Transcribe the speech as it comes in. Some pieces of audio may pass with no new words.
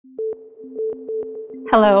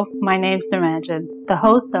Hello, my name's Niranjan, the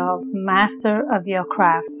host of Master of Your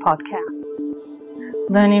Crafts podcast.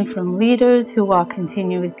 Learning from leaders who are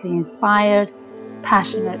continuously inspired,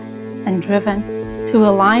 passionate, and driven to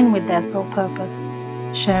align with their soul purpose,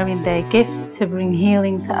 sharing their gifts to bring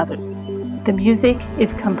healing to others. The music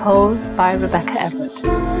is composed by Rebecca Everett.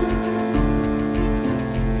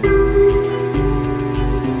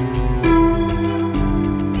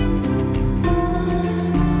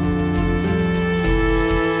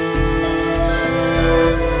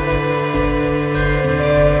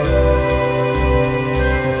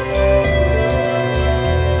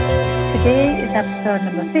 Today is episode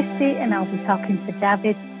number 50, and I'll be talking to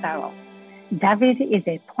David Farrell. David is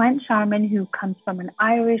a plant shaman who comes from an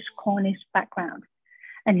Irish Cornish background,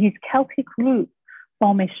 and his Celtic roots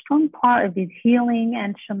form a strong part of his healing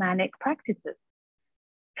and shamanic practices.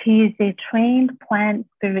 He is a trained plant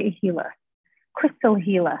spirit healer, crystal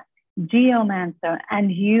healer, geomancer,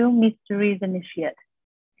 and Hue Mysteries initiate.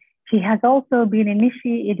 He has also been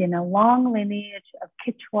initiated in a long lineage of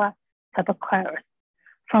Quechua tabaqueros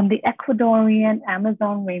from the Ecuadorian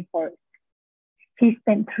Amazon rainforest. He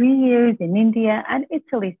spent 3 years in India and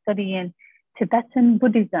Italy studying Tibetan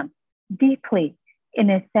Buddhism deeply in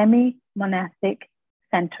a semi-monastic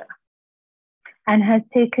center, and has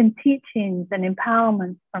taken teachings and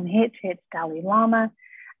empowerment from H.H. Dalai Lama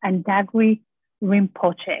and Dagri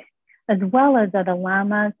Rinpoche, as well as other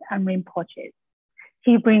lamas and rinpoches.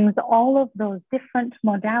 He brings all of those different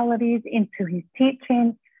modalities into his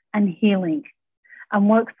teaching and healing, and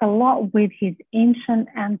works a lot with his ancient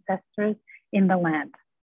ancestors in the land.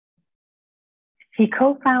 He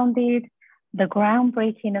co-founded the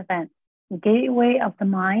groundbreaking event, Gateway of the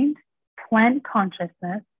Mind, Plant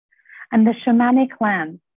Consciousness, and the Shamanic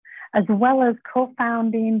Land, as well as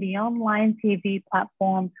co-founding the online TV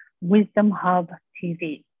platform Wisdom Hub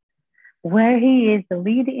TV, where he is the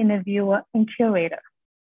lead interviewer and curator.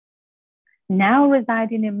 Now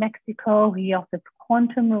residing in Mexico, he offers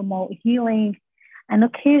quantum remote healing and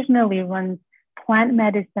occasionally runs plant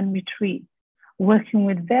medicine retreats, working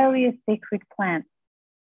with various sacred plants,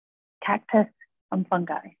 cactus, and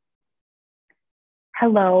fungi.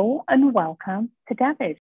 Hello and welcome to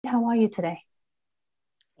David. How are you today?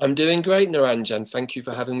 I'm doing great, Niranjan. Thank you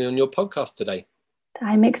for having me on your podcast today.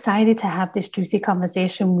 I'm excited to have this juicy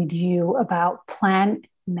conversation with you about plant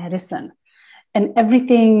medicine and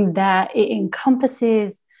everything that it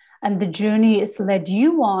encompasses and the journey it's led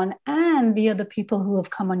you on and the other people who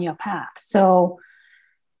have come on your path. So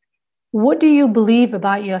what do you believe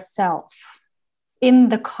about yourself in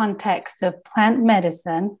the context of plant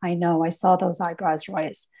medicine? I know I saw those eyebrows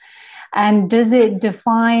raise. And does it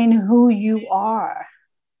define who you are?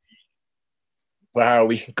 Wow,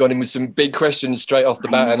 we got in with some big questions straight off the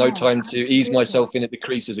bat. I know time to ease myself in at the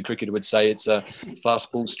crease, as a cricketer would say. It's a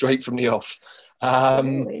fast ball straight from the off.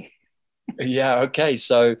 Yeah, okay.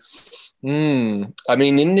 So, I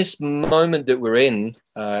mean, in this moment that we're in,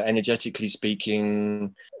 energetically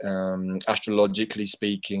speaking, astrologically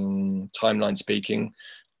speaking, timeline speaking,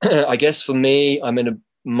 I guess for me, I'm in a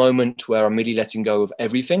moment where I'm really letting go of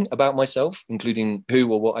everything about myself, including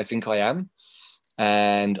who or what I think I am.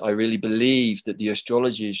 And I really believe that the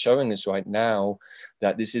astrology is showing us right now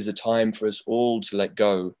that this is a time for us all to let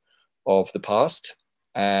go of the past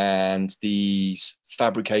and these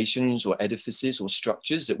fabrications or edifices or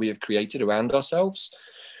structures that we have created around ourselves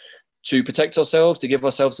to protect ourselves, to give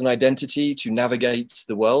ourselves an identity, to navigate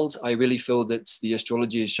the world. I really feel that the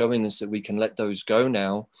astrology is showing us that we can let those go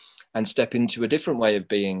now and step into a different way of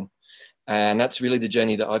being. And that's really the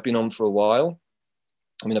journey that I've been on for a while.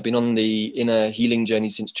 I mean, I've been on the inner healing journey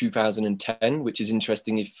since 2010, which is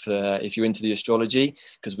interesting if you're into the astrology,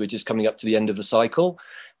 because we're just coming up to the end of the cycle,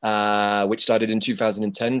 which started in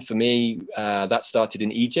 2010. For me, that started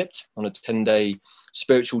in Egypt on a 10-day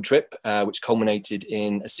spiritual trip, which culminated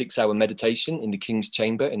in a 6-hour meditation in the King's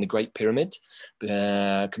Chamber in the Great Pyramid,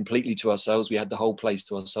 completely to ourselves. We had the whole place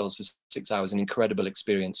to ourselves for 6 hours, an incredible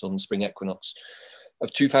experience on the spring equinox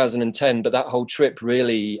of 2010, but that whole trip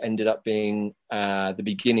really ended up being the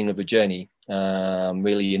beginning of a journey,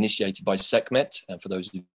 really initiated by Sekhmet. For those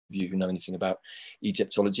of you who know anything about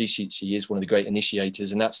Egyptology, she is one of the great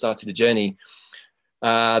initiators, and that started a journey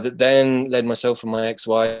that then led myself and my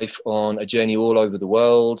ex-wife on a journey all over the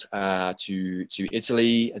world, to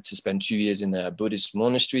Italy to spend 2 years in a Buddhist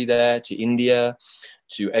monastery there, to India,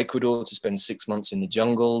 to Ecuador to spend 6 months in the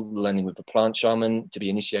jungle, learning with the plant shaman, to be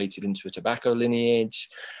initiated into a tobacco lineage,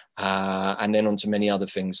 and then on to many other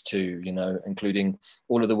things too, you know, including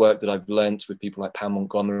all of the work that I've learned with people like Pam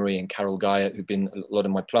Montgomery and Carol Guyot, who've been a lot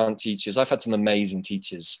of my plant teachers. I've had some amazing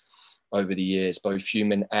teachers over the years, both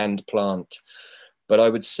human and plant. But I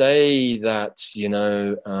would say that, you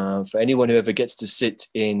know, for anyone who ever gets to sit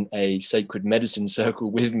in a sacred medicine circle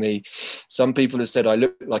with me, some people have said I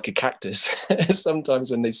look like a cactus sometimes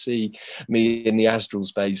when they see me in the astral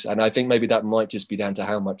space. And I think maybe that might just be down to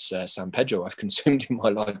how much San Pedro I've consumed in my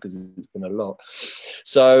life, because it's been a lot.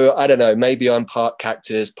 So I don't know, maybe I'm part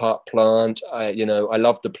cactus, part plant. I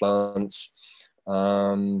love the plants.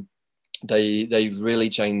 They've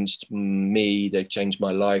really changed me. They've changed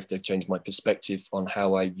my life. They've changed my perspective on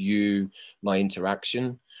how I view my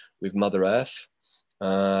interaction with Mother Earth.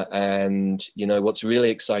 And, you know, what's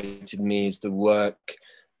really excited me is the work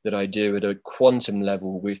that I do at a quantum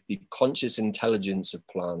level with the conscious intelligence of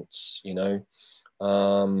plants. You know,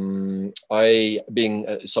 I, being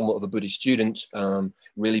somewhat of a Buddhist student,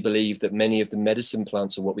 really believe that many of the medicine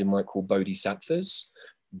plants are what we might call bodhisattvas,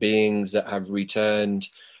 beings that have returned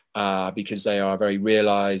because they are very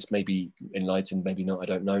realized, maybe enlightened, maybe not, I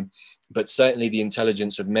don't know. But certainly the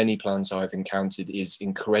intelligence of many plants I've encountered is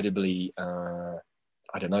incredibly,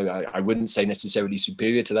 I don't know, I wouldn't say necessarily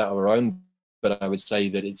superior to that of our own, but I would say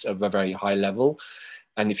that it's of a very high level.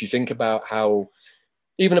 And if you think about how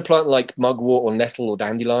even a plant like mugwort or nettle or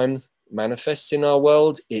dandelion manifests in our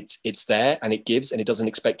world, it's there and it gives, and it doesn't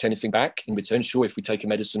expect anything back in return. Sure, if we take a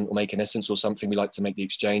medicine or make an essence or something, we like to make the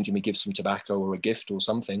exchange and we give some tobacco or a gift or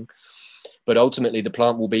something. But ultimately the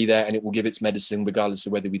plant will be there and it will give its medicine regardless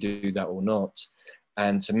of whether we do that or not.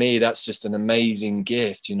 And to me, that's just an amazing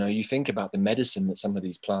gift. You know, you think about the medicine that some of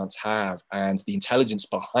these plants have and the intelligence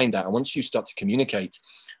behind that. And once you start to communicate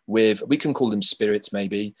with, we can call them spirits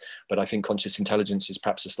maybe, but I think conscious intelligence is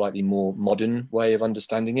perhaps a slightly more modern way of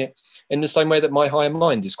understanding it. In the same way that my higher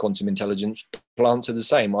mind is quantum intelligence, plants are the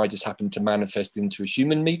same. I just happen to manifest into a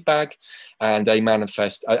human meat bag, and they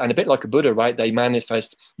manifest, and a bit like a Buddha, right? They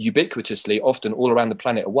manifest ubiquitously, often all around the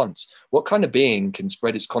planet at once. What kind of being can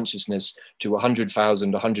spread its consciousness to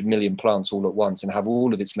 100,000, 100 million plants all at once and have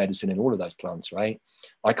all of its medicine in all of those plants, right?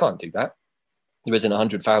 I can't do that. There isn't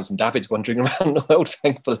 100,000 Davids wandering around the world,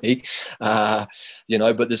 thankfully, you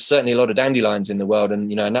know, but there's certainly a lot of dandelions in the world. And,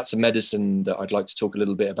 you know, and that's a medicine that I'd like to talk a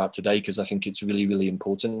little bit about today, because I think it's really, really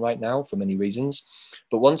important right now for many reasons.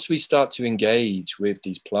 But once we start to engage with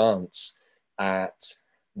these plants at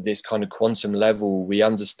this kind of quantum level, we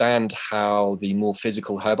understand how the more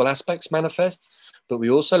physical herbal aspects manifest, but we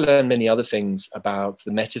also learn many other things about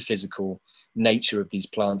the metaphysical nature of these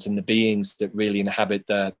plants and the beings that really inhabit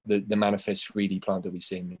the manifest 3D plant that we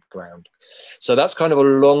see in the ground. So that's kind of a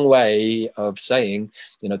long way of saying,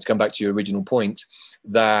 you know, to come back to your original point,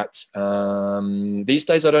 that these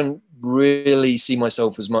days I don't really see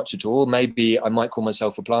myself as much at all. Maybe I might call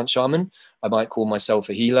myself a plant shaman. I might call myself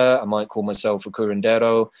a healer. I might call myself a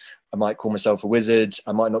curandero. I might call myself a wizard.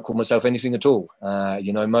 I might not call myself anything at all.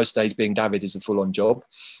 You know, most days being David is a full-on job.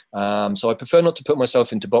 So I prefer not to put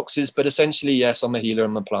myself into boxes, but essentially, yes, I'm a healer,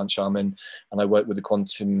 I'm a plant shaman, and I work with the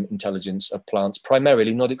quantum intelligence of plants,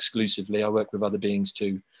 primarily, not exclusively. I work with other beings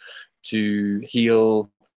too, to heal.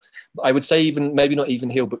 I would say even, maybe not even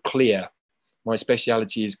heal, but clear. My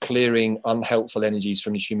speciality is clearing unhelpful energies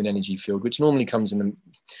from the human energy field, which normally comes in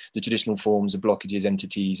the traditional forms of blockages,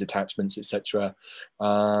 entities, attachments, etc.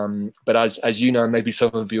 But as you know, maybe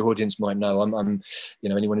some of your audience might know, I'm, you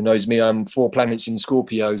know, anyone who knows me, I'm 4 planets in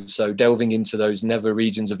Scorpio. So delving into those nether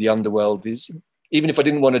regions of the underworld is, even if I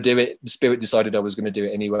didn't want to do it, the spirit decided I was going to do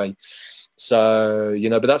it anyway. So,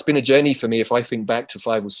 you know, but that's been a journey for me. If I think back to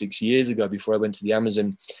 5 or 6 years ago, before I went to the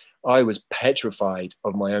Amazon, I was petrified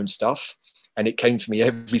of my own stuff. And it came for me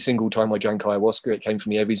every single time I drank ayahuasca. It came for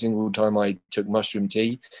me every single time I took mushroom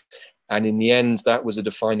tea. And in the end, that was a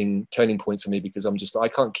defining turning point for me, because I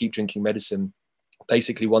can't keep drinking medicine,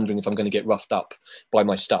 basically wondering if I'm going to get roughed up by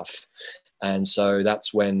my stuff. And so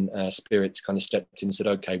that's when Spirit kind of stepped in and said,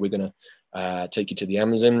 okay, we're going to take you to the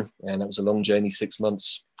Amazon. And that was a long journey, 6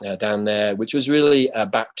 months down there, which was really a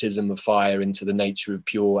baptism of fire into the nature of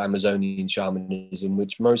pure Amazonian shamanism,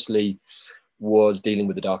 which mostly was dealing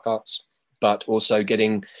with the dark arts, but also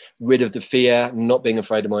getting rid of the fear, not being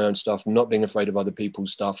afraid of my own stuff, not being afraid of other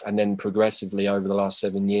people's stuff. And then progressively over the last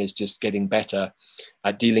 7 years, just getting better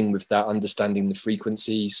at dealing with that, understanding the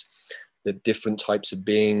frequencies, the different types of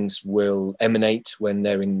beings will emanate when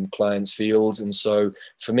they're in clients' fields. And so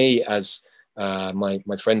for me, as my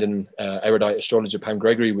friend and erudite astrologer Pam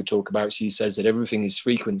Gregory would talk about, she says that everything is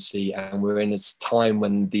frequency, and we're in a time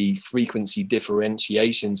when the frequency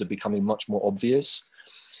differentiations are becoming much more obvious.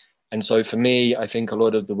 And so for me, I think a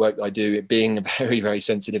lot of the work that I do, it being a very, very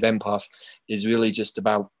sensitive empath, is really just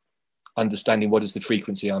about understanding what is the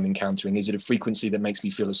frequency I'm encountering. Is it a frequency that makes me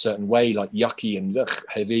feel a certain way, like yucky and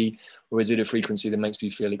heavy, or is it a frequency that makes me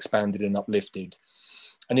feel expanded and uplifted?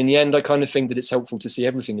 And in the end, I kind of think that it's helpful to see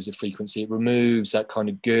everything as a frequency. It removes that kind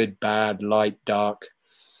of good, bad, light, dark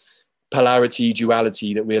polarity,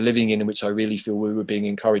 duality that we're living in which I really feel we were being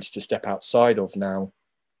encouraged to step outside of now,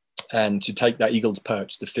 and to take that eagle's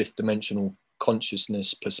perch, the fifth dimensional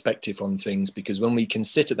consciousness perspective on things. Because when we can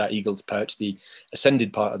sit at that eagle's perch, the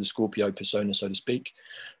ascended part of the Scorpio persona, so to speak,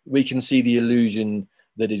 we can see the illusion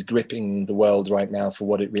that is gripping the world right now for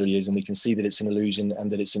what it really is. And we can see that it's an illusion,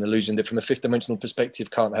 and that it's an illusion that from a fifth dimensional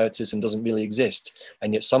perspective can't hurt us and doesn't really exist.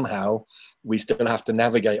 And yet somehow we still have to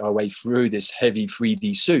navigate our way through this heavy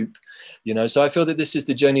 3D soup, you know? So I feel that this is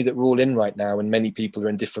the journey that we're all in right now, and many people are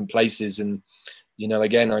in different places. And, you know,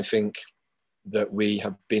 again, I think that we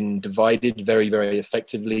have been divided very, very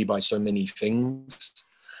effectively by so many things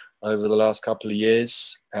over the last couple of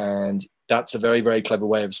years. And that's a very, very clever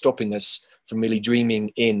way of stopping us from really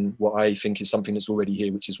dreaming in what I think is something that's already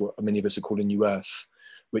here, which is what many of us are calling New Earth,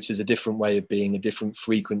 which is a different way of being, a different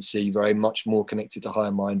frequency, very much more connected to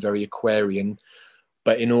higher mind, very Aquarian.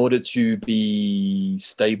 But in order to be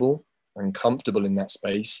stable and comfortable in that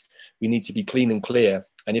space, we need to be clean and clear.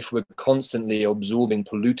 And if we're constantly absorbing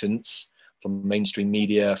pollutants from mainstream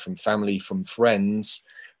media, from family, from friends,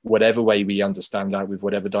 whatever way we understand that, with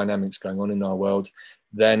whatever dynamics going on in our world,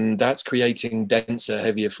 then that's creating denser,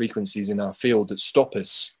 heavier frequencies in our field that stop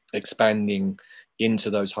us expanding into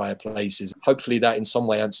those higher places. Hopefully that in some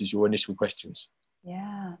way answers your initial questions.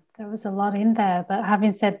 Yeah, there was a lot in there. But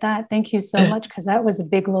having said that, thank you so much, because that was a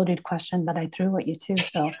big loaded question that I threw at you too.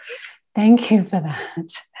 So thank you for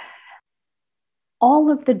that.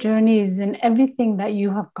 All of the journeys and everything that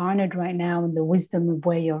you have garnered right now and the wisdom of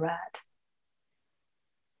where you're at,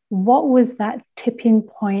 what was that tipping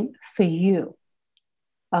point for you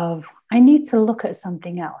of, I need to look at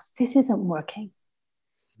something else? This isn't working.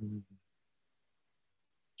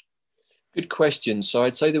 Good question. So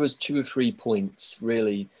I'd say there was 2 or 3 points,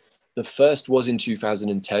 really. The first was in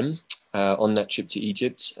 2010, on that trip to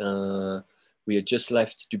Egypt. We had just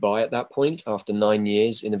left Dubai at that point after 9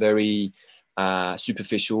 years in a very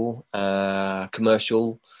superficial,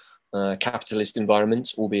 commercial, capitalist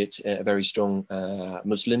environment, albeit a very strong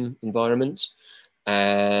Muslim environment.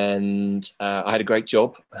 And I had a great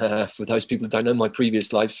job. For those people who don't know, my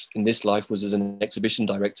previous life in this life was as an exhibition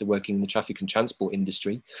director working in the traffic and transport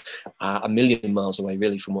industry, a million miles away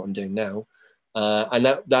really from what I'm doing now. And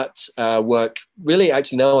that work really,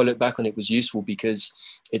 actually, now I look back on it, was useful because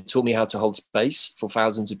it taught me how to hold space for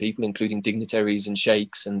thousands of people, including dignitaries and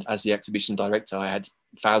sheikhs. And as the exhibition director, I had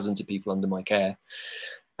thousands of people under my care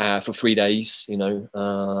for 3 days, you know,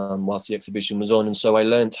 whilst the exhibition was on. And so I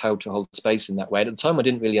learned how to hold space in that way. At the time, I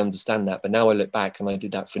didn't really understand that, but now I look back, and I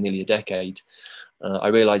did that for nearly a decade. I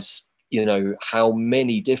realized, you know, how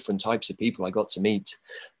many different types of people I got to meet,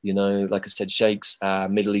 you know, like I said, sheikhs,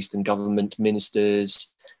 Middle Eastern government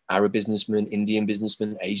ministers, Arab businessmen, Indian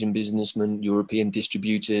businessmen, Asian businessmen, European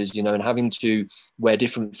distributors, you know, and having to wear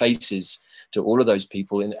different faces to all of those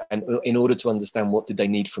people in order to understand what did they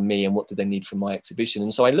need from me and what did they need from my exhibition.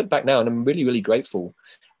 And so I look back now and I'm really, really grateful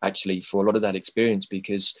actually for a lot of that experience,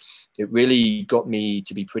 because it really got me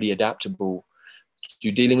to be pretty adaptable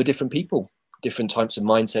to dealing with different people, different types of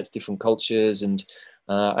mindsets, different cultures. And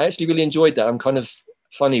I actually really enjoyed that. I'm kind of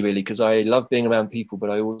funny really, because I love being around people, but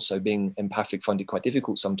I also, being empathic, find it quite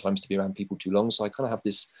difficult sometimes to be around people too long. So I kind of have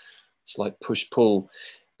this slight push-pull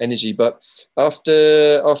energy. But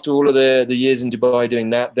after all of the years in Dubai doing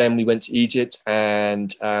that, then we went to Egypt,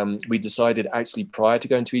 and we decided actually prior to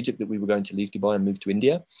going to Egypt that we were going to leave Dubai and move to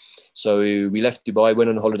India. So we left Dubai, went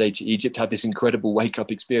on holiday to Egypt, had this incredible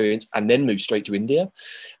wake-up experience, and then moved straight to India.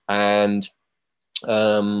 And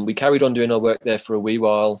we carried on doing our work there for a wee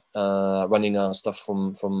while, running our stuff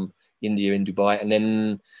from India in Dubai. And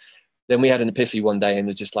then we had an epiphany one day and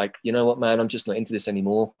was just like, you know what, man, I'm just not into this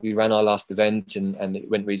anymore. We ran our last event and it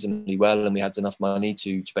went reasonably well, and we had enough money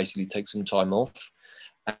to basically take some time off.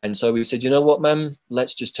 And so we said, you know what, man,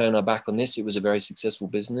 let's just turn our back on this. It was a very successful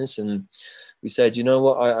business. And we said, you know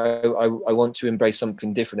what, I want to embrace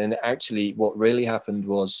something different. And actually what really happened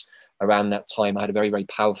was, around that time, I had a very, very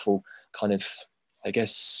powerful kind of, I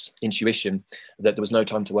guess, intuition that there was no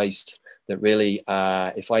time to waste. That really,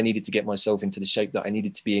 if I needed to get myself into the shape that I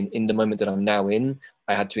needed to be in the moment that I'm now in,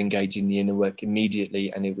 I had to engage in the inner work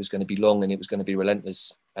immediately, and it was going to be long and it was going to be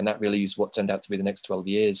relentless. And that really is what turned out to be the next 12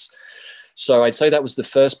 years. So I'd say that was the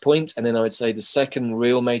first point. And then I would say the second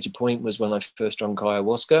real major point was when I first drank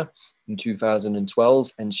ayahuasca in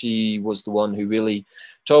 2012. And she was the one who really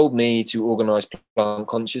told me to organize plant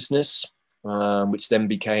consciousness, which then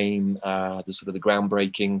became the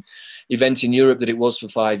groundbreaking event in Europe that it was for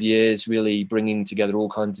 5 years, really bringing together all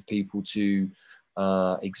kinds of people to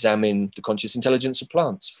examine the conscious intelligence of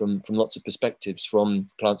plants from lots of perspectives, from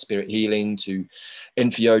plant spirit healing to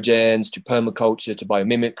entheogens, to permaculture, to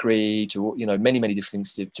biomimicry, to, you know, many different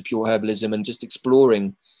things, to pure herbalism, and just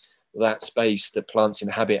exploring that space that plants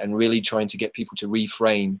inhabit and really trying to get people to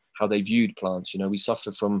reframe how they viewed plants. You know, we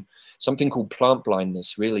suffer from something called plant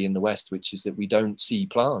blindness really in the West, which is that we don't see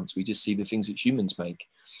plants, we just see the things that humans make.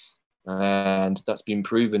 And that's been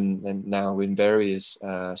proven now in various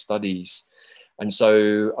studies. And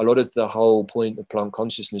so a lot of the whole point of plant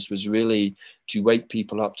consciousness was really to wake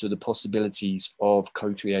people up to the possibilities of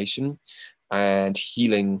co-creation and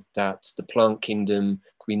healing that the plant kingdom,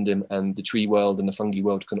 queendom, and the tree world and the fungi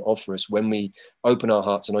world can offer us when we open our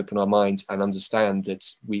hearts and open our minds and understand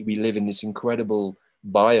that we live in this incredible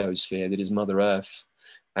biosphere that is Mother Earth,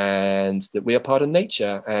 and that we are part of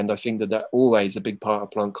nature. And I think that always a big part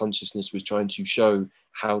of plant consciousness was trying to show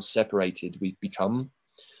how separated we've become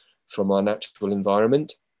from our natural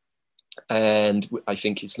environment. And I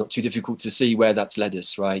think it's not too difficult to see where that's led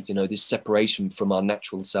us, right? You know, this separation from our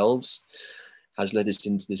natural selves has led us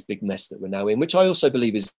into this big mess that we're now in, which I also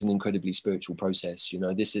believe is an incredibly spiritual process. You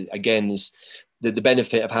know, this is, again, is the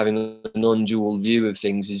benefit of having a non-dual view of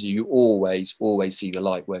things is you always see the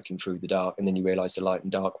light working through the dark, and then you realize the light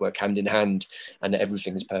and dark work hand in hand and that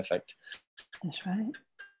everything is perfect. That's right.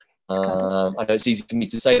 I know it's easy for me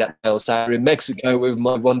to say that now, Sarah, in Mexico with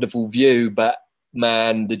my wonderful view, but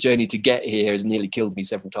man, the journey to get here has nearly killed me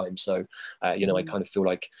several times. So, you know, I kind of feel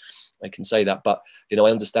like I can say that, but, you know,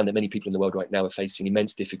 I understand that many people in the world right now are facing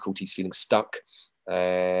immense difficulties, feeling stuck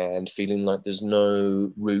and feeling like there's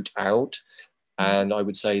no route out. And I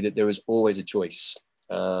would say that there is always a choice,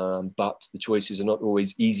 but the choices are not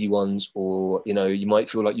always easy ones, or, you know, you might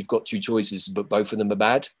feel like you've got two choices, but both of them are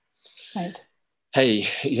bad. Right. Hey,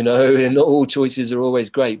 you know, not all choices are always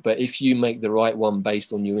great, but if you make the right one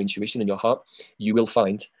based on your intuition and your heart, you will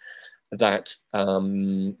find that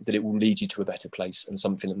that it will lead you to a better place and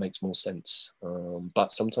something that makes more sense.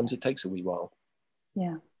 But sometimes it takes a wee while.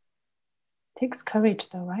 Yeah. It takes courage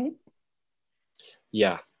though, right?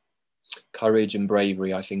 Yeah. Courage and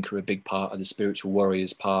bravery, I think, are a big part of the spiritual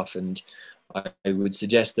warrior's path. And I would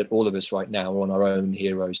suggest that all of us right now are on our own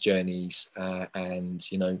heroes' journeys.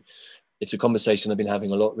 And, you know, it's a conversation I've been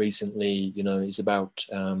having a lot recently, you know, is about,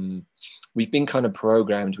 we've been kind of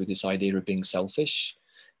programmed with this idea of being selfish.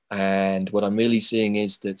 And what I'm really seeing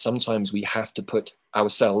is that sometimes we have to put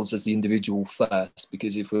ourselves as the individual first,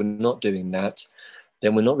 because if we're not doing that,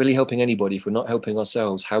 then we're not really helping anybody. If we're not helping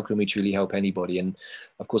ourselves, how can we truly help anybody? And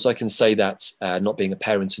of course, I can say that not being a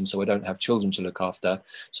parent, and so I don't have children to look after.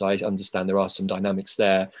 So I understand there are some dynamics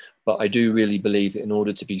there. But I do really believe that in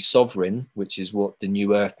order to be sovereign, which is what the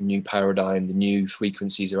new earth, the new paradigm, the new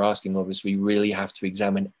frequencies are asking of us, we really have to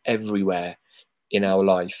examine everywhere in our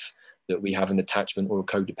life that we have an attachment or a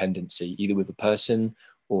codependency, either with a person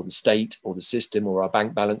or the state or the system or our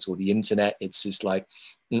bank balance or the internet. It's just like,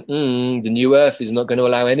 the new earth is not going to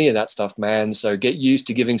allow any of that stuff, man. So get used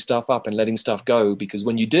to giving stuff up and letting stuff go, because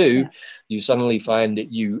when you do, you suddenly find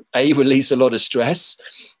that you, A, release a lot of stress,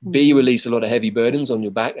 B, release a lot of heavy burdens on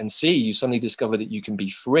your back, and C, you suddenly discover that you can be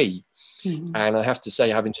free. And I have to say,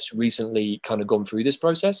 having just recently kind of gone through this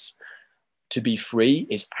process, to be free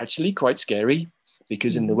is actually quite scary.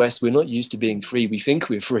 Because in the West, we're not used to being free. We think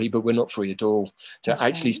we're free, but we're not free at all. To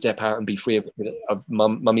actually step out and be free of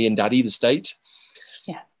mummy and daddy, the state.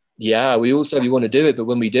 Yeah, we all say we want to do it, but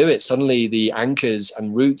when we do it, suddenly the anchors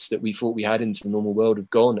and roots that we thought we had into the normal world have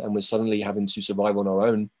gone, and we're suddenly having to survive on our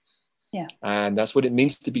own. Yeah. And that's what it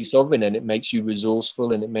means to be sovereign, and it makes you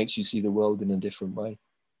resourceful, and it makes you see the world in a different way.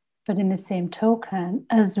 But in the same token,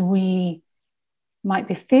 as we might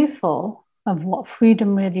be fearful of what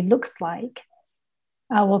freedom really looks like,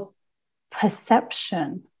 our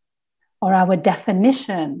perception or our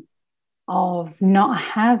definition of not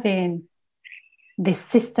having this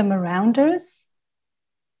system around us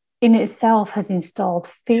in itself has installed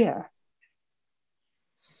fear.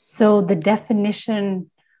 So the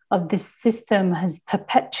definition of this system has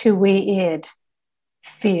perpetuated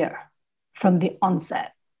fear from the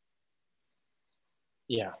onset.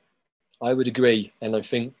 Yeah, I would agree. And I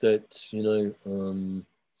think that, you know,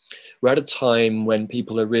 we're at a time when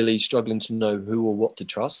people are really struggling to know who or what to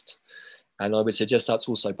trust. And I would suggest that's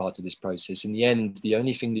also part of this process. In the end, the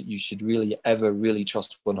only thing that you should really ever really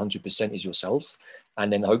trust 100% is yourself.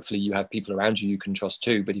 And then hopefully you have people around you can trust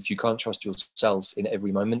too. But if you can't trust yourself in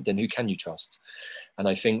every moment, then who can you trust? And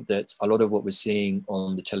I think that a lot of what we're seeing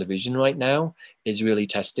on the television right now is really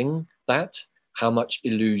testing that. How much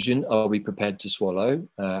illusion are we prepared to swallow?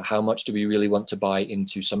 How much do we really want to buy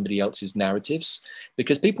into somebody else's narratives?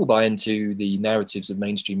 Because people buy into the narratives of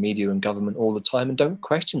mainstream media and government all the time and don't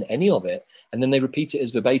question any of it. And then they repeat it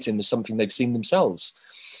as verbatim as something they've seen themselves.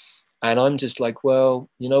 And I'm just like, well,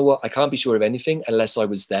 you know what? I can't be sure of anything unless I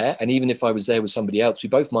was there. And even if I was there with somebody else, we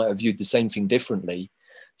both might have viewed the same thing differently.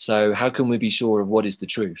 So how can we be sure of what is the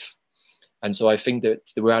truth? And so I think that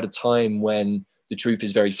we're at a time when the truth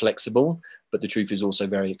is very flexible, but the truth is also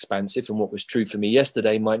very expansive. And what was true for me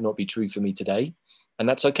yesterday might not be true for me today. And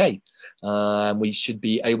that's okay. We should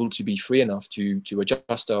be able to be free enough to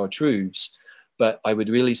adjust our truths. But I would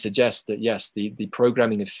really suggest that, yes, the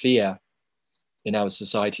programming of fear in our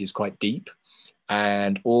society is quite deep,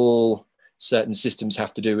 and all certain systems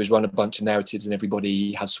have to do is run a bunch of narratives, and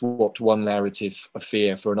everybody has swapped one narrative of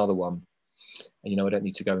fear for another one. And, you know, I don't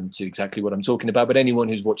need to go into exactly what I'm talking about, but anyone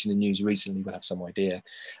who's watching the news recently will have some idea.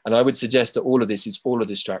 And I would suggest that all of this is all a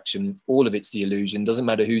distraction, all of it's the illusion. Doesn't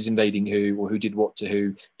matter who's invading who or who did what to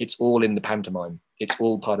who, it's all in the pantomime. It's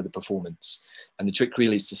all part of the performance. And the trick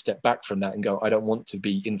really is to step back from that and go, I don't want to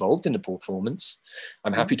be involved in the performance.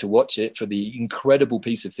 I'm happy to watch it for the incredible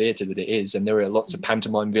piece of theatre that it is. And there are lots of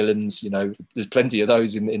pantomime villains, you know, there's plenty of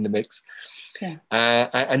those in the mix. Yeah.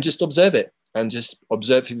 And just observe it. And just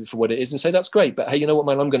observe it for what it is and say, that's great. But hey, you know what,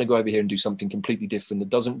 man, I'm going to go over here and do something completely different that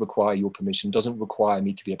doesn't require your permission, doesn't require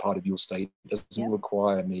me to be a part of your state, doesn't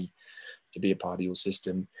require me to be a part of your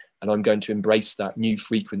system. And I'm going to embrace that new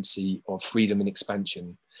frequency of freedom and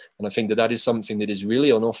expansion. And I think that that is something that is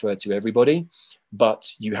really on offer to everybody,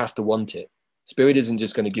 but you have to want it. Spirit isn't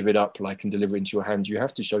just going to give it up like and deliver it into your hand. You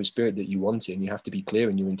have to show Spirit that you want it, and you have to be clear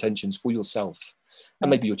in your intentions for yourself and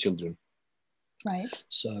maybe your children. Right.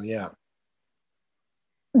 So, yeah.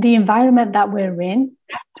 The environment that we're in,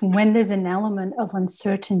 when there's an element of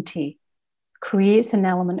uncertainty, creates an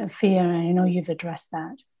element of fear. And I know you've addressed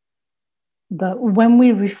that. But when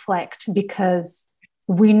we reflect, because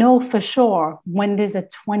we know for sure when there's a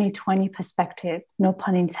 2020 perspective, no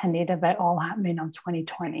pun intended, of it all happening on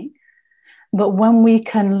 2020, but when we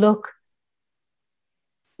can look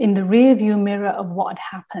in the rear view mirror of what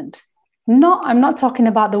had happened, I'm not talking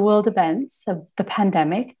about the world events of the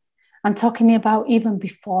pandemic, I'm talking about even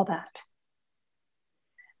before that.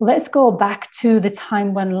 Let's go back to the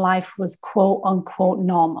time when life was quote unquote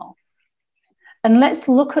normal. And let's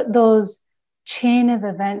look at those chain of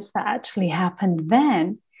events that actually happened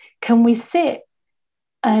then. Can we sit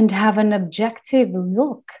and have an objective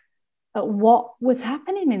look at what was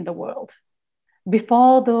happening in the world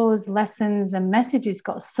before those lessons and messages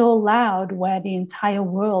got so loud where the entire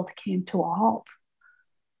world came to a halt?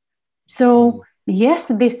 So yes,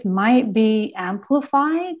 this might be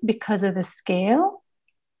amplified because of the scale,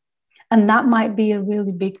 and that might be a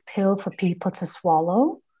really big pill for people to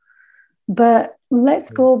swallow. But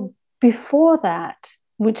let's go before that,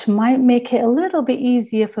 which might make it a little bit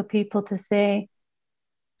easier for people to say,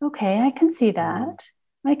 okay, I can see that.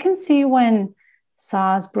 I can see when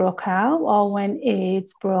SARS broke out or when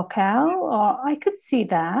AIDS broke out, or I could see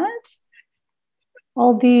that.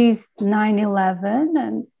 All these 9/11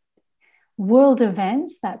 and world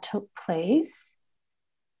events that took place,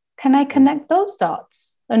 can I connect those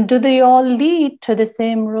dots? And do they all lead to the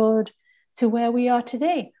same road to where we are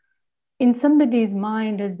today? In somebody's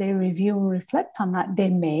mind, as they review and reflect on that, they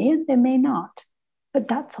may not. But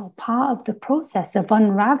that's all part of the process of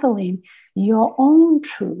unraveling your own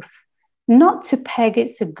truth. Not to peg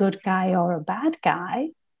it's a good guy or a bad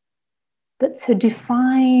guy, but to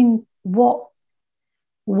define what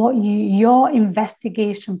your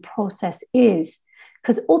investigation process is.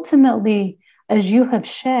 Because ultimately, as you have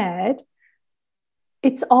shared,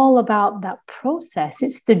 it's all about that process.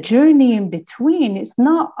 It's the journey in between. It's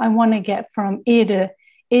not, I want to get from A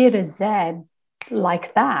to Z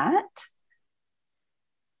like that.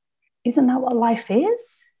 Isn't that what life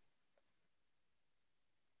is?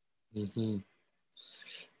 Mm-hmm.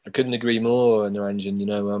 I couldn't agree more, Niranjan. You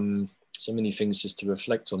know, so many things just to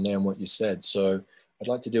reflect on there and what you said. So I'd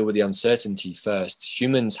like to deal with the uncertainty first.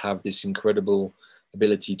 Humans have this incredible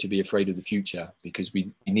ability to be afraid of the future because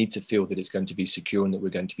we need to feel that it's going to be secure and that we're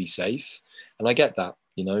going to be safe. And I get that,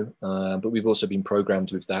 you know, but we've also been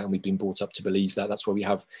programmed with that, and we've been brought up to believe that. That's why we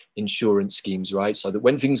have insurance schemes, right? So that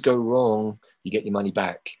when things go wrong, you get your money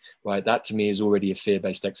back, right? That to me is already a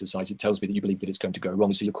fear-based exercise. It tells me that you believe that it's going to go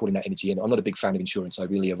wrong. So you're calling that energy in. I'm not a big fan of insurance. I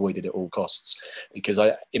really avoid it at all costs because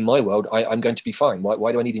in my world, I'm going to be fine.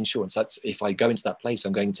 Why do I need insurance? That's if I go into that place,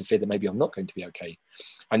 I'm going to fear that maybe I'm not going to be okay.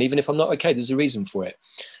 And even if I'm not okay, there's a reason for it.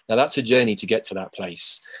 Now that's a journey to get to that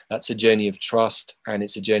place. That's a journey of trust, and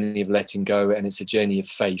it's a journey of letting go, and it's a journey of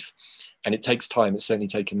faith. And it takes time. It's certainly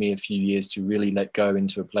taken me a few years to really let go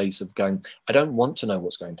into a place of going, I don't want to know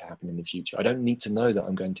what's going to happen in the future. I don't need to know that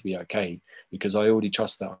I'm going to be okay, because I already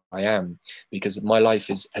trust that I am, because my life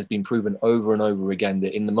has been proven over and over again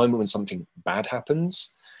that in the moment when something bad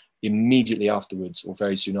happens, immediately afterwards or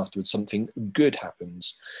very soon afterwards, something good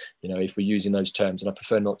happens, you know, if we're using those terms. And I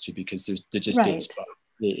prefer not to, because there just Right. is, but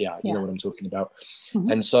yeah, you know what I'm talking about.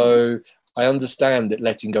 Mm-hmm. And so I understand that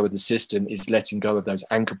letting go of the system is letting go of those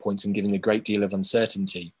anchor points and giving a great deal of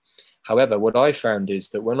uncertainty. However, what I found is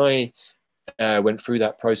that when I went through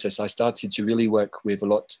that process, I started to really work with a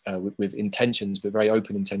lot with intentions, but very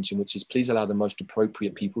open intention, which is please allow the most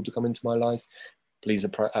appropriate people to come into my life. Please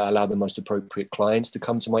allow the most appropriate clients to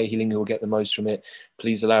come to my healing who will get the most from it.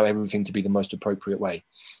 Please allow everything to be the most appropriate way.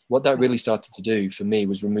 What that really started to do for me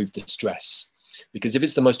was remove the stress. Because if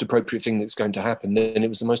it's the most appropriate thing that's going to happen, then it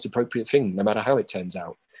was the most appropriate thing, no matter how it turns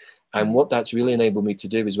out. And what that's really enabled me to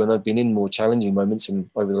do is when I've been in more challenging moments, and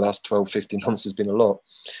over the last 12, 15 months has been a lot,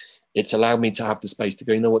 it's allowed me to have the space to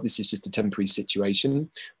go, you know what, this is just a temporary situation.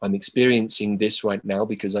 I'm experiencing this right now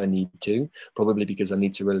because I need to, probably because I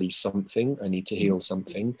need to release something, I need to heal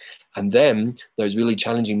something. And then those really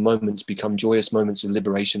challenging moments become joyous moments of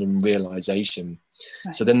liberation and realization.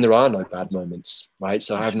 Right. So then there are no bad moments, right?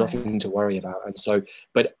 So I have nothing to worry about. And so,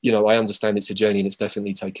 but, you know, I understand it's a journey, and it's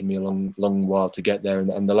definitely taken me a long, long while to get there.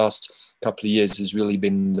 And the last couple of years has really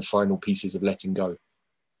been the final pieces of letting go.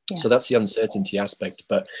 Yeah. So that's the uncertainty aspect.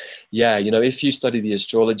 But yeah, you know, if you study the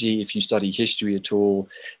astrology, if you study history at all,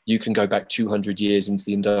 you can go back 200 years into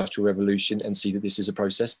the Industrial Revolution and see that this is a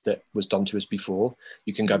process that was done to us before.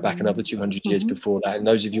 You can go back another 200 years before that. And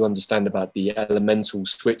those of you who understand about the elemental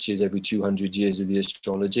switches every 200 years of the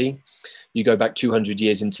astrology, you go back 200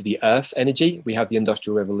 years into the earth energy, we have the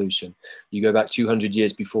Industrial Revolution. You go back 200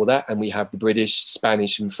 years before that, and we have the British,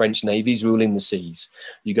 Spanish, and French navies ruling the seas.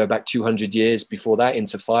 You go back 200 years before that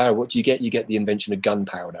into fire. What do you get? You get the invention of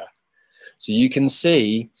gunpowder. So you can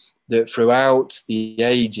see that throughout the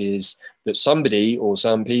ages that somebody or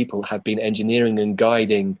some people have been engineering and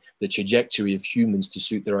guiding the trajectory of humans to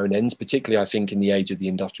suit their own ends, particularly I think in the age of the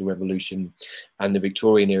Industrial Revolution and the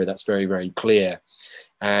Victorian era, that's very, very clear.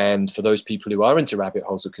 And for those people who are into rabbit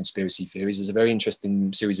holes of conspiracy theories, there's a very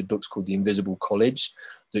interesting series of books called The Invisible College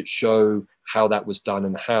that show how that was done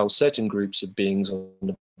and how certain groups of beings on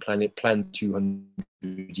the planet planned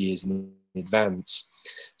 200 years in advance.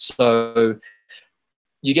 So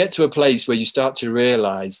you get to a place where you start to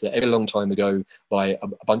realize that a long time ago by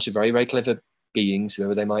a bunch of very, very clever beings,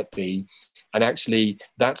 whoever they might be, and actually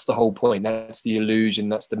that's the whole point. That's the illusion,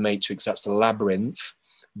 that's the matrix, that's the labyrinth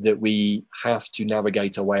that we have to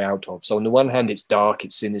navigate our way out of. So on the one hand, it's dark,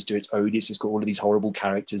 it's sinister, it's odious, it's got all of these horrible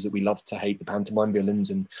characters that we love to hate, the pantomime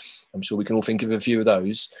villains, and I'm sure we can all think of a few of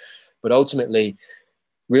those. But ultimately,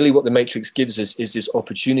 really what the matrix gives us is this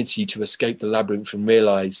opportunity to escape the labyrinth and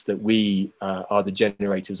realize that we are the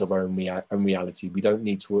generators of our own reality. We don't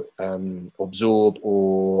need to absorb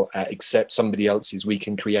or accept somebody else's. We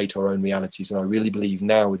can create our own realities. And I really believe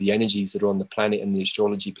now with the energies that are on the planet and the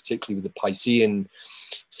astrology, particularly with the Piscean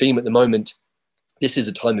theme at the moment, this is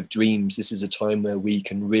a time of dreams. This is a time where we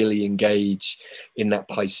can really engage in that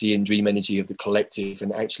Piscean dream energy of the collective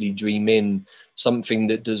and actually dream in something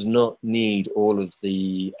that does not need all of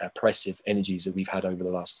the oppressive energies that we've had over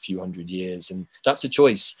the last few hundred years. And that's a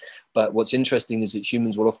choice. But what's interesting is that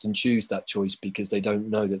humans will often choose that choice because they don't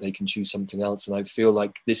know that they can choose something else. And I feel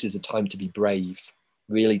like this is a time to be brave,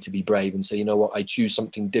 really to be brave and say, you know what, I choose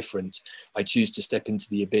something different. I choose to step into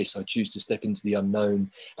the abyss. I choose to step into the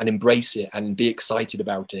unknown and embrace it and be excited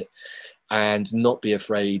about it and not be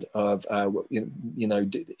afraid of, you know,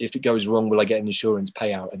 if it goes wrong, will I get an insurance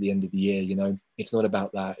payout at the end of the year? You know, it's not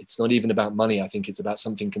about that. It's not even about money. I think it's about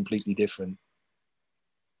something completely different.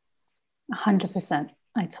 100%.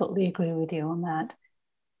 I totally agree with you on that.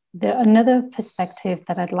 Another perspective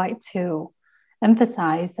that I'd like to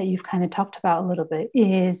emphasize that you've kind of talked about a little bit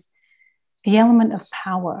is the element of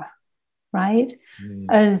power, right?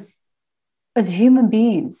 As human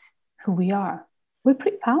beings who we are, we're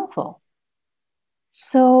pretty powerful.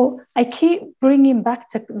 So I keep bringing back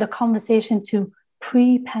to the conversation to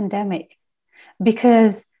pre-pandemic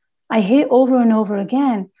because I hear over and over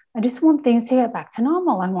again, I just want things to get back to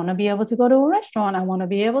normal. I want to be able to go to a restaurant. I want to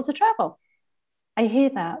be able to travel. I hear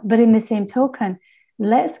that. But in the same token,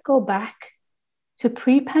 let's go back to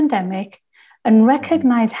pre-pandemic and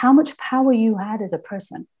recognize how much power you had as a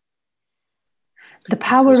person. The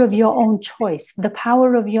power of your own choice, the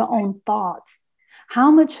power of your own thought.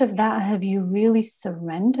 How much of that have you really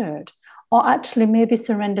surrendered? Or actually, maybe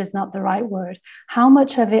surrender is not the right word. How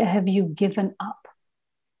much of it have you given up?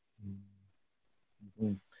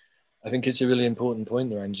 I think it's a really important point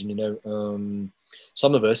there, Angie. You know,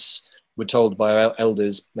 some of us were told by our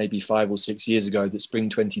elders maybe 5 or 6 years ago that spring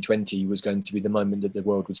 2020 was going to be the moment that the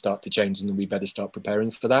world would start to change, and that we better start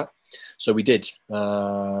preparing for that. So we did.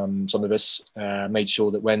 Some of us made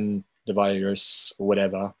sure that when the virus or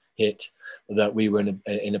whatever hit, that we were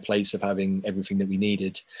in a place of having everything that we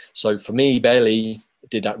needed. So for me, barely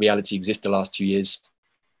did that reality exist the last 2 years.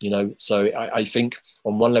 You know, so I think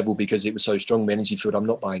on one level, because it was so strong, my energy field, I'm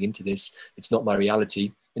not buying into this. It's not my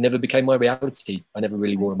reality. It never became my reality. I never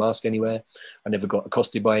really wore a mask anywhere. I never got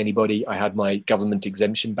accosted by anybody. I had my government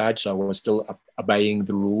exemption badge, so I was still obeying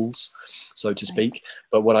the rules, so to speak.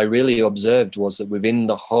 But what I really observed was that within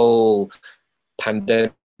the whole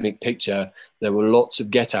pandemic picture, there were lots of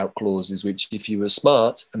get out clauses, which if you were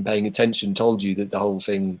smart and paying attention, told you that the whole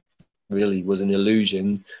thing really was an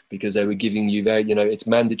illusion, because they were giving you it's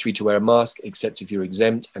mandatory to wear a mask except if you're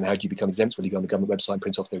exempt. And how do you become exempt? Well, you go on the government website and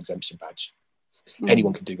print off their exemption badge.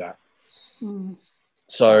 Anyone can do that.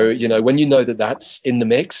 So, when you know that that's in the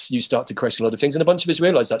mix, you start to question a lot of things. And a bunch of us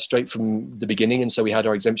realized that straight from the beginning. And so we had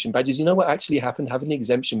our exemption badges. You know what actually happened? Having the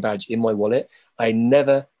exemption badge in my wallet, I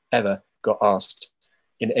never, ever got asked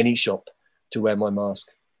in any shop to wear my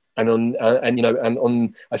mask. And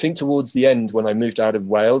I think towards the end, when I moved out of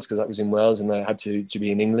Wales, because that was in Wales and I had to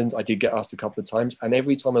be in England, I did get asked a couple of times. And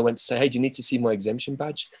every time I went to say, hey, do you need to see my exemption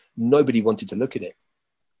badge? Nobody wanted to look at it.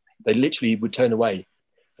 They literally would turn away.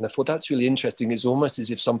 And I thought that's really interesting. It's almost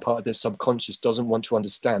as if some part of their subconscious doesn't want to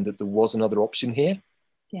understand that there was another option here.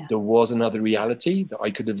 Yeah. There was another reality that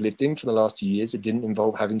I could have lived in for the last 2 years. It didn't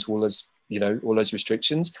involve having to all those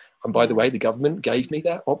restrictions. And by the way, the government gave me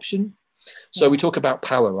that option. So we talk about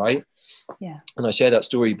power, right? Yeah. And I share that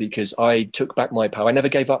story because I took back my power. I never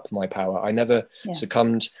gave up my power. I never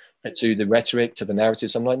succumbed to the rhetoric, to the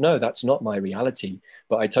narratives. I'm like, no, that's not my reality.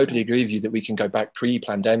 But I totally agree with you that we can go back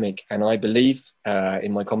pre-pandemic. And I believe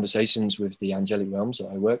in my conversations with the angelic realms that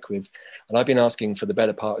I work with, and I've been asking for the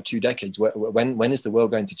better part of 2 decades, when is the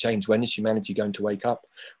world going to change? When is humanity going to wake up?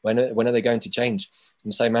 When are they going to change?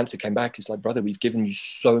 And the same answer came back. It's like, brother, we've given you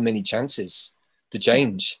so many chances to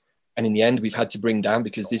change. And in the end, we've had to bring down,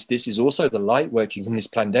 because this is also the light working in this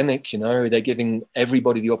pandemic. They're giving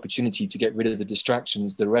everybody the opportunity to get rid of the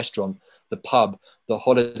distractions, the restaurant, the pub, the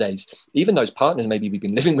holidays, even those partners maybe we've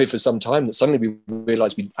been living with for some time that suddenly we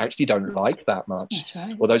realize we actually don't like that much.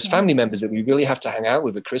 Right. Or those family members that we really have to hang out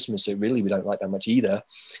with at Christmas that really we don't like that much either.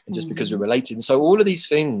 And just because we're related. And so all of these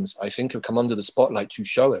things, I think, have come under the spotlight to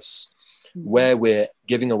show us where we're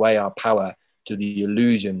giving away our power to the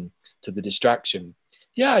illusion, to the distraction.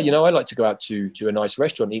 Yeah, I like to go out to a nice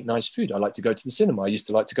restaurant, eat nice food. I like to go to the cinema. I used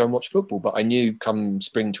to like to go and watch football, but I knew come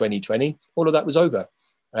spring 2020, all of that was over.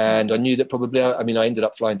 And I knew that probably, I ended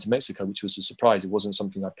up flying to Mexico, which was a surprise. It wasn't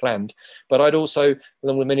something I planned, but I'd also,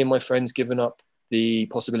 along with many of my friends, given up the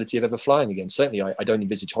possibility of ever flying again. Certainly, I don't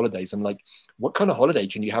envisage holidays. I'm like, what kind of holiday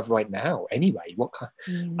can you have right now anyway? What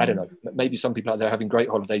kind, I don't know. Maybe some people out there are having great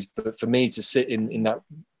holidays, but for me to sit in that,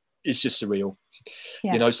 it's just surreal.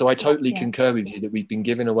 So I totally concur with you that we've been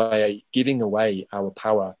giving away our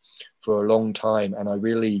power for a long time. And I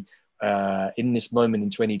really, in this moment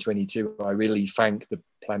in 2022, I really thank the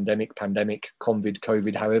pandemic,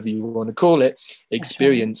 COVID, however you want to call it,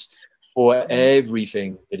 experience for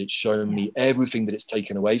everything that it's shown me, everything that it's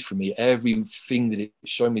taken away from me, everything that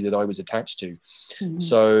it's shown me that I was attached to.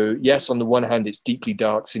 So yes, on the one hand, it's deeply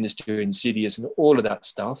dark, sinister, insidious, and all of that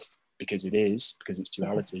stuff, because it's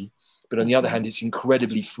duality. But on the other hand, it's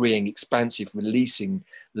incredibly freeing, expansive, releasing,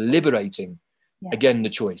 liberating. Again, the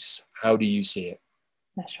choice. How do you see it?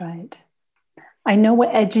 That's right. I know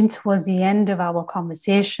we're edging towards the end of our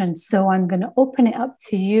conversation, so I'm going to open it up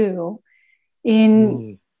to you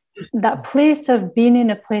in that place of being in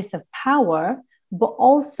a place of power, but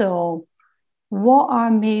also what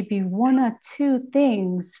are maybe 1 or 2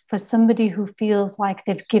 things for somebody who feels like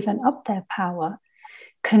they've given up their power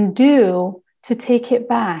can do to take it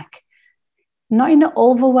back, not in an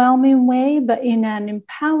overwhelming way, but in an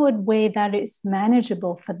empowered way that it's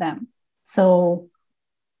manageable for them. So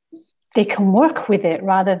they can work with it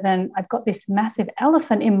rather than, I've got this massive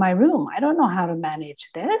elephant in my room. I don't know how to manage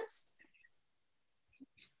this.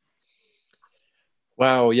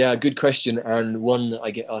 Wow, yeah, good question. And one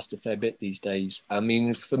I get asked a fair bit these days.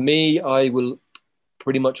 For me, I will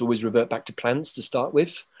pretty much always revert back to plants to start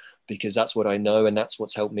with, because that's what I know and that's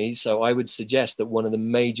what's helped me. So I would suggest that one of the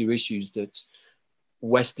major issues that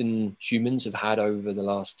Western humans have had over the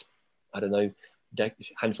last,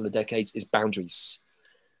 handful of decades is boundaries.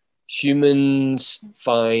 Humans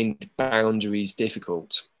find boundaries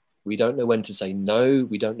difficult. We don't know when to say no.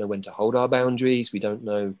 We don't know when to hold our boundaries. We don't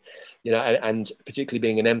know, you know, and particularly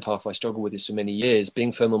being an empath, I struggled with this for many years.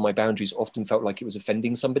 Being firm on my boundaries often felt like it was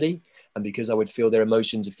offending somebody. And because I would feel their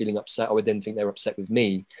emotions of feeling upset, I would then think they were upset with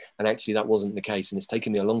me. And actually that wasn't the case. And it's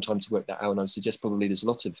taken me a long time to work that out. And I would suggest probably there's a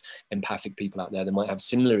lot of empathic people out there that might have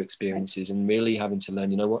similar experiences and really having to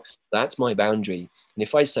learn, you know what, that's my boundary. And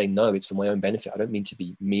if I say no, it's for my own benefit. I don't mean to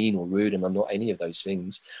be mean or rude, and I'm not any of those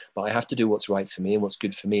things, but I have to do what's right for me and what's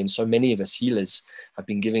good for me. And so many of us healers have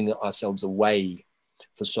been giving ourselves away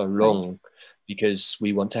for so long because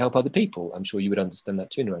we want to help other people. I'm sure you would understand that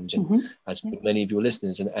too, Niranjan, as many of your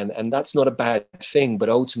listeners. And that's not a bad thing, but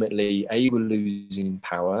ultimately, A, we're losing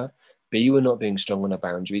power, B, we're not being strong on our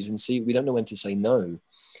boundaries, and C, we don't know when to say no.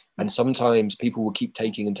 And sometimes people will keep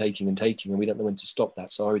taking and taking and taking, and we don't know when to stop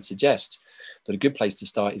that. So I would suggest that a good place to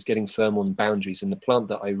start is getting firm on boundaries. And the plant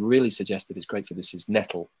that I really suggested is great for this is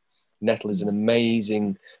nettle. Nettle is an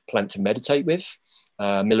amazing plant to meditate with.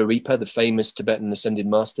 Milarepa, the famous Tibetan ascended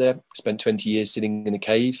master, spent 20 years sitting in a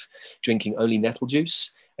cave, drinking only nettle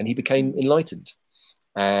juice, and he became enlightened.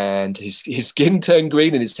 And his skin turned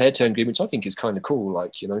green and his hair turned green, which I think is kind of cool,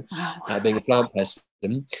 like, you know, being a plant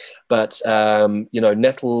person. But, you know,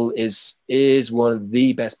 nettle is one of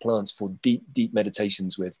the best plants for deep, deep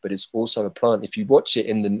meditations with, but it's also a plant, if you watch it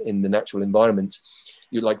in the natural environment,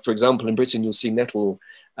 you like, for example, in Britain, you'll see nettle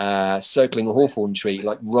circling a hawthorn tree,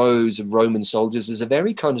 like rows of Roman soldiers. There's a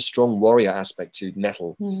very kind of strong warrior aspect to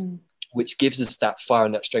nettle, which gives us that fire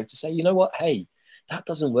and that strength to say, you know what, hey, that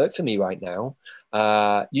doesn't work for me right now.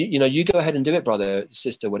 You know, you go ahead and do it, brother,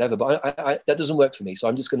 sister, whatever, but I that doesn't work for me. So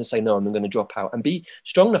I'm just going to say no, I'm going to drop out and be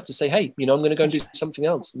strong enough to say, hey, you know, I'm going to go and do something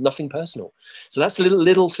else, nothing personal. So that's a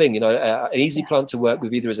little thing, you know, an easy plant to work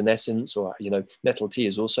with either as an essence or, you know, nettle tea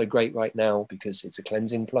is also great right now because it's a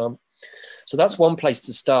cleansing plant. So that's one place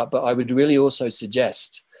to start. But I would really also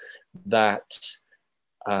suggest that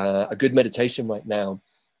a good meditation right now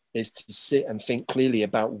is to sit and think clearly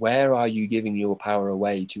about where are you giving your power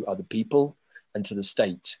away to other people and to the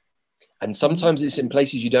state. And sometimes it's in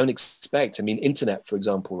places you don't expect. I mean, internet, for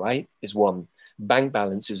example, right, is one. Bank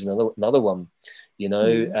balance is another one. You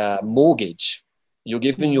know, mortgage. You're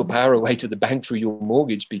giving your power away to the bank through your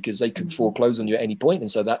mortgage because they could foreclose on you at any point.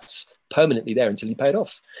 And so that's permanently there until you pay it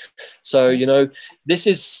off. So, you know, these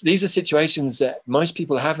are situations that most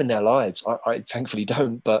people have in their lives. I thankfully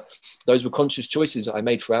don't, but those were conscious choices that I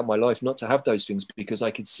made throughout my life not to have those things because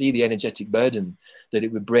I could see the energetic burden that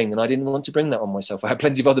it would bring. And I didn't want to bring that on myself. I had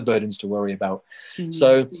plenty of other burdens to worry about.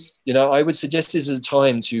 So, you know, I would suggest this is a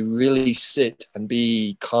time to really sit and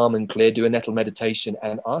be calm and clear, do a nettle meditation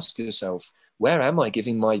and ask yourself, where am I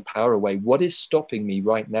giving my power away? What is stopping me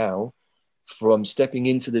right now from stepping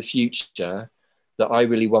into the future that I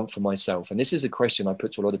really want for myself? And this is a question I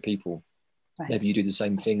put to a lot of people. Maybe you do the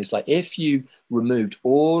same thing. It's like, if you removed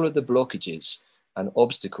all of the blockages and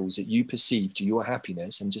obstacles that you perceive to your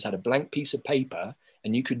happiness and just had a blank piece of paper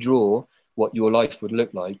and you could draw what your life would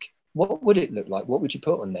look like, what would it look like? What would you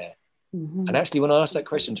put on there? And actually, when I ask that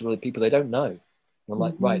question to other people, they don't know. I'm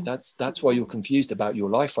like, right, that's why you're confused about your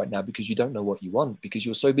life right now, because you don't know what you want, because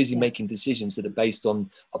you're so busy making decisions that are based on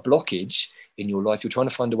a blockage in your life. You're trying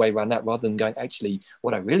to find a way around that rather than going, actually,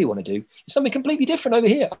 what I really want to do is something completely different over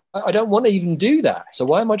here. I don't want to even do that. So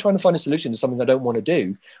why am I trying to find a solution to something I don't want to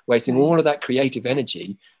do, wasting all of that creative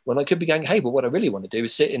energy when I could be going, hey, but what I really want to do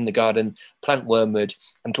is sit in the garden, plant wormwood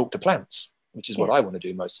and talk to plants, which is what I want to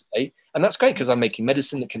do most of the day. And that's great because I'm making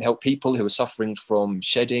medicine that can help people who are suffering from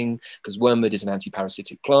shedding, because wormwood is an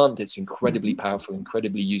anti-parasitic plant. It's incredibly powerful,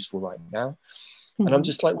 incredibly useful right now. And I'm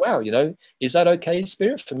just like, wow, you know, is that okay,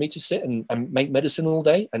 Spirit, for me to sit and make medicine all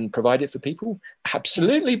day and provide it for people?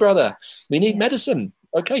 Absolutely, brother. We need medicine.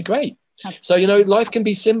 Okay, great. Absolutely. So, you know, life can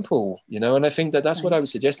be simple, you know, and I think that that's what I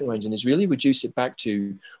was suggesting, Ranjan, is really reduce it back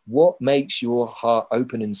to what makes your heart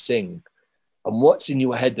open and sing. And what's in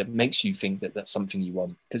your head that makes you think that that's something you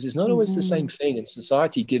want? Because it's not always the same thing. And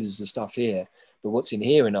society gives us the stuff here, but what's in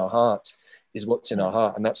here in our heart is what's in our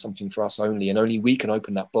heart. And that's something for us only. And only we can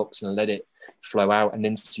open that box and let it flow out and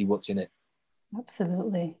then see what's in it.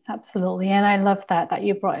 Absolutely. Absolutely. And I love that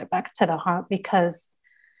you brought it back to the heart, because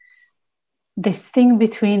this thing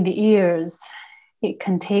between the ears, it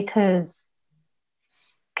can take us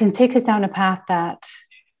down a path that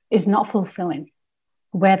is not fulfilling,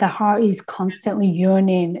 where the heart is constantly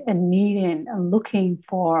yearning and needing and looking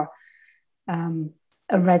for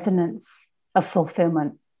a resonance of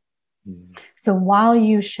fulfillment. So while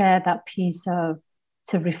you share that piece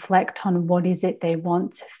to reflect on what is it they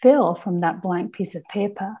want to feel from that blank piece of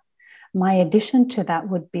paper, my addition to that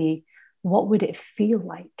would be, what would it feel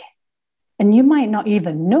like? And you might not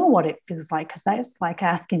even know what it feels like, because that's like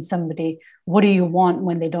asking somebody, what do you want,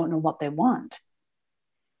 when they don't know what they want.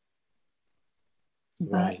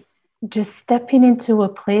 Right. But just stepping into a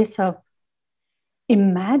place of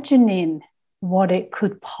imagining what it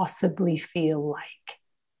could possibly feel like.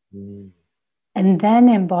 And then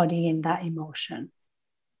embodying that emotion,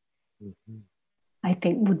 I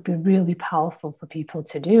think would be really powerful for people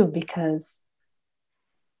to do, because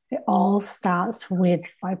it all starts with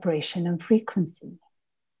vibration and frequency.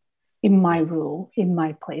 In my rule, in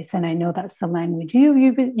my place. And I know that's the language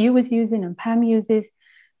you was using and Pam uses,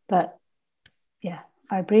 but yeah,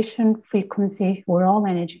 vibration, frequency, we're all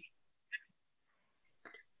energy.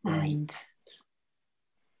 Right. And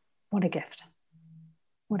what a gift.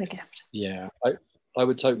 What a gift. Yeah, I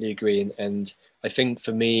would totally agree. And I think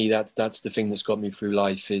for me, that's the thing that's got me through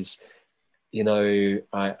life is, you know,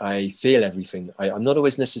 I feel everything. I'm not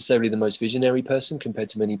always necessarily the most visionary person compared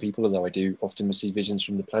to many people, although I do often receive visions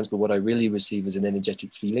from the plans. But what I really receive is an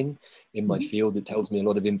energetic feeling in my field that tells me a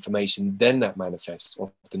lot of information. Then that manifests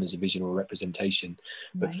often as a vision or representation.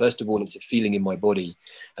 But first of all, it's a feeling in my body.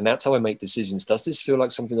 And that's how I make decisions. Does this feel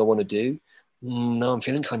like something I want to do? No, I'm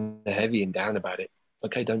feeling kind of heavy and down about it.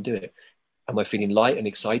 Okay, don't do it. Am I feeling light and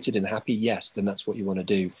excited and happy? Yes, then that's what you want to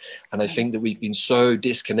do. And I think that we've been so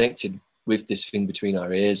disconnected with this thing between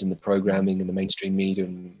our ears and the programming and the mainstream media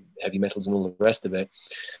and heavy metals and all the rest of it,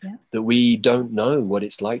 that we don't know what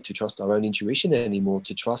it's like to trust our own intuition anymore,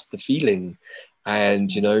 to trust the feeling.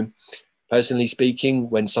 And, you know, personally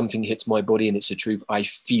speaking, when something hits my body and it's the truth, I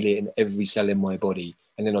feel it in every cell in my body,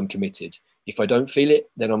 and then I'm committed. If I don't feel it,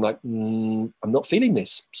 then I'm like, I'm not feeling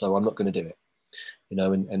this, so I'm not going to do it. You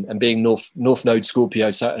know, and being North Node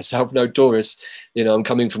Scorpio, South Node Taurus, you know, I'm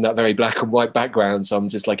coming from that very black and white background. So I'm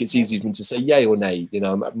just like, it's easy for me to say yay or nay. You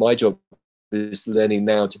know, my job is learning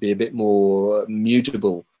now to be a bit more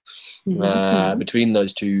mutable between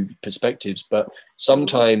those two perspectives. But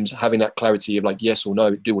sometimes having that clarity of like yes or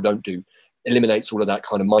no, do or don't do, eliminates all of that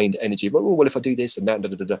kind of mind energy of, oh, well, if I do this and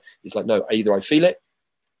that, it's like, no, either I feel it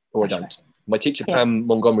or I don't. Right. My teacher, Pam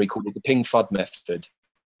Montgomery, called it the ping FUD method.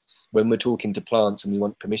 When we're talking to plants and we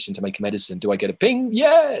want permission to make a medicine, do I get a ping?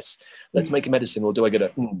 Yes, let's make a medicine. Or do I get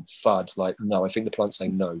a FUD? Like, no, I think the plant's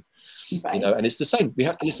saying no. Right. You know, and it's the same. We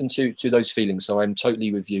have to listen to those feelings. So I'm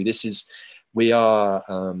totally with you. We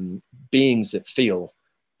are beings that feel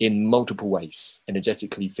in multiple ways,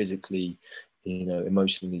 energetically, physically, you know,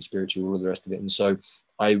 emotionally, spiritually, all the rest of it. And so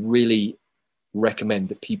I really recommend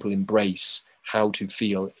that people embrace how to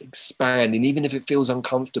feel, expand, and even if it feels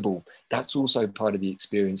uncomfortable, that's also part of the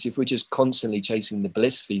experience. If we're just constantly chasing the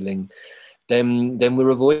bliss feeling, then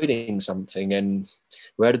we're avoiding something, and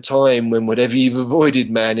we're at a time when whatever you've avoided,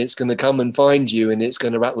 man, it's going to come and find you, and it's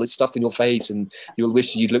going to rattle its stuff in your face, and you'll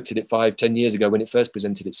wish you'd looked at it 5-10 years ago when it first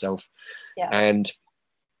presented itself. And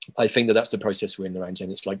I think that's the process we're in,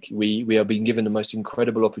 Niranjan. It's like we are being given the most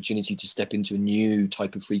incredible opportunity to step into a new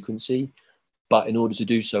type of frequency. But in order to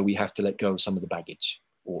do so, we have to let go of some of the baggage,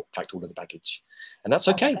 or in fact, all of the baggage. And that's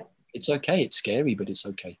okay. It's okay. It's scary, but it's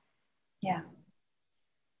okay. Yeah,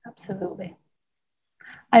 absolutely.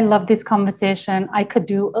 I love this conversation. I could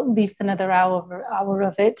do at least another hour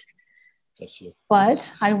of it. Bless you. But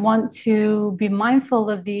I want to be mindful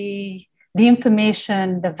of the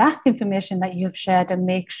information, the vast information that you've shared, and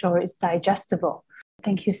make sure it's digestible.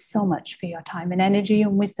 Thank you so much for your time and energy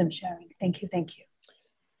and wisdom sharing. Thank you. Thank you.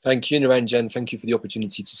 Thank you, Niranjan. Thank you for the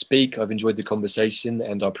opportunity to speak. I've enjoyed the conversation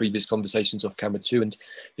and our previous conversations off camera too. And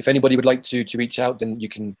if anybody would like to reach out, then you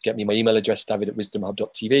can get me my email address,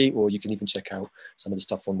 david@wisdomhub.tv, or you can even check out some of the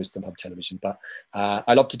stuff on Wisdom Hub Television. But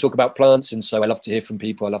I love to talk about plants, and so I love to hear from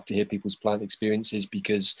people. I love to hear people's plant experiences,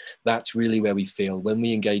 because that's really where we feel. When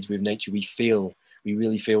we engage with nature, we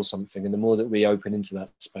really feel something. And the more that we open into that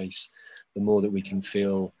space, the more that we can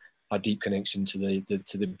feel our deep connection to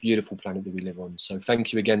the beautiful planet that we live on. So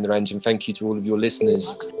thank you again, Niranjan. Thank you to all of your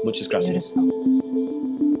listeners. Muchas gracias.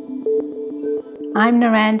 I'm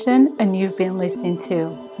Niranjan, and you've been listening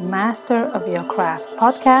to Master of Your Crafts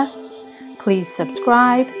podcast. Please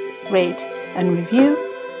subscribe, rate, and review,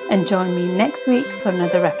 and join me next week for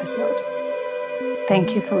another episode.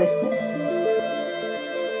 Thank you for listening.